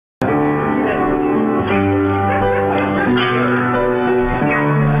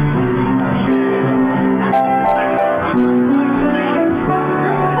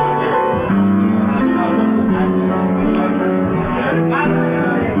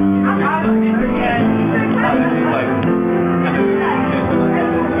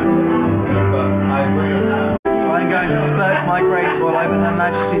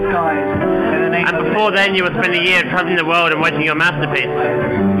before then you will spend a year travelling the world and writing your masterpiece.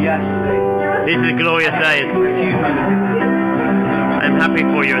 Yes. These are the glorious days. I'm happy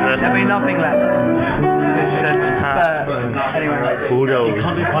for you in this. There'll be nothing left. Anyway. Kudos.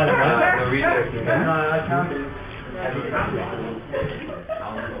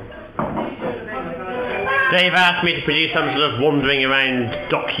 Dave asked me to produce some sort of wandering around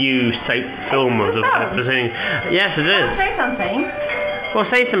docu-soap film of the thing. Yes, it is. Say something. Well,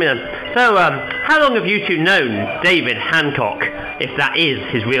 say something then. So, how long have you two known David Hancock, if that is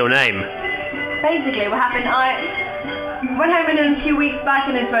his real name? Basically, what happened, I went home in a few weeks back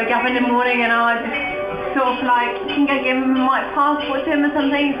and just woke up in the morning and I just sort of like, can I give my passport to him or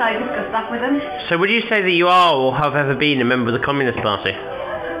something, so I just got stuck with him. So would you say that you are or have ever been a member of the Communist Party?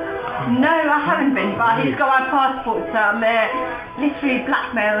 No, I haven't been, but he's got my passport, so I'm literally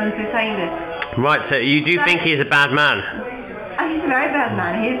blackmailed into saying this. Right, so you do think he's a bad man? He's a very bad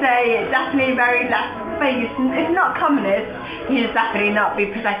man. He's definitely very if not communist, he'll definitely not be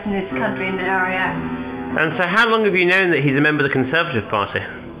protecting this country in the area. And so how long have you known that he's a member of the Conservative Party?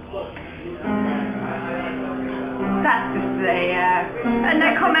 That's just no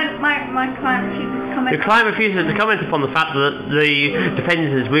comment. My client refuses to comment. Your client refuses to comment upon the fact that the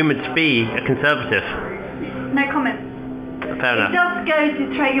defendant is rumoured to be a Conservative. No comment. Fair enough. He does go to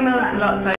Traeger Mills a lot, so